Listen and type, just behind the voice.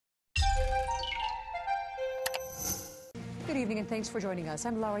Good evening and thanks for joining us.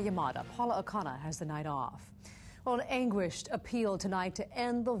 I'm Laura Yamada. Paula Akana has the night off. Well, an anguished appeal tonight to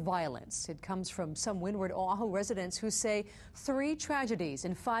end the violence. It comes from some Windward Oahu residents who say 3 tragedies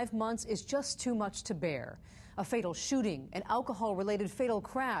in 5 months is just too much to bear. A fatal shooting, an alcohol-related fatal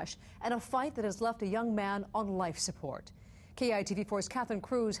crash, and a fight that has left a young man on life support. KITV4's Catherine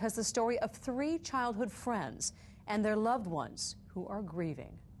Cruz has the story of 3 childhood friends and their loved ones who are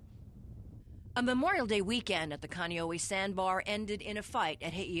grieving. A Memorial Day weekend at the Kaneohe Sandbar ended in a fight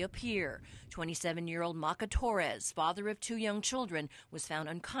at He'ia Pier. 27-year-old Maka Torres, father of 2 young children, was found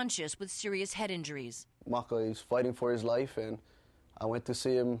unconscious with serious head injuries. Maka is fighting for his life, and I went to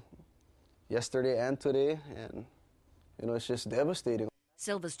see him yesterday and today, and it's just devastating.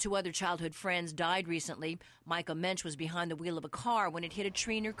 Silva's 2 other childhood friends died recently. Micah Mensch was behind the wheel of a car when it hit a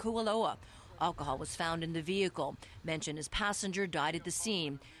tree near Kualoa. Alcohol was found in the vehicle. Mensch and his passenger died at the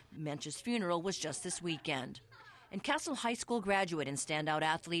scene. Mensch's funeral was just this weekend. And Castle High School graduate and standout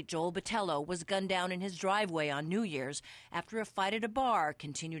athlete Joel Botello was gunned down in his driveway on New Year's after a fight at a bar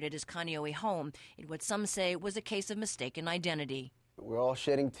continued at his Kaneohe home in what some say was a case of mistaken identity. We're all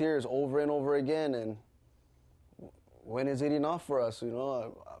shedding tears over and over again, and when is it enough for us?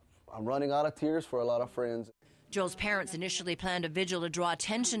 I'm running out of tears for a lot of friends. Joel's parents initially planned a vigil to draw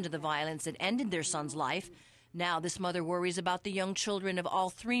attention to the violence that ended their son's life. Now this mother worries about the young children of all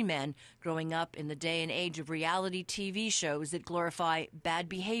 3 men growing up in the day and age of reality TV shows that glorify bad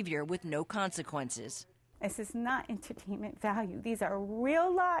behavior with no consequences. This is not entertainment value. These are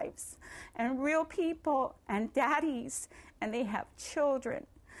real lives and real people and daddies, and they have children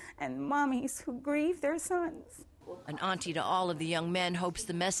and mommies who grieve their sons. An auntie to all of the young men hopes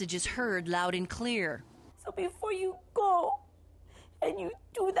the message is heard loud and clear. So before you go and you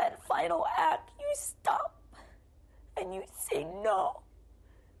do that final act, you stop and you say no.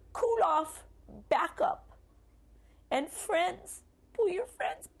 Cool off, back up. And friends, pull your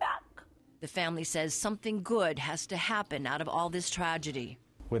friends back. The family says something good has to happen out of all this tragedy.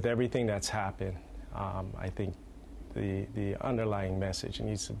 With everything that's happened, I think the underlying message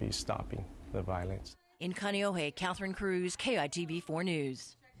needs to be stopping the violence. In Kaneohe, Catherine Cruz, KITV4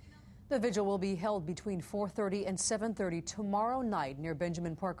 News. The vigil will be held between 4:30 and 7:30 tomorrow night near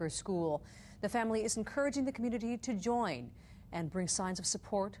Benjamin Parker School. The family is encouraging the community to join and bring signs of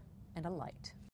support and a light.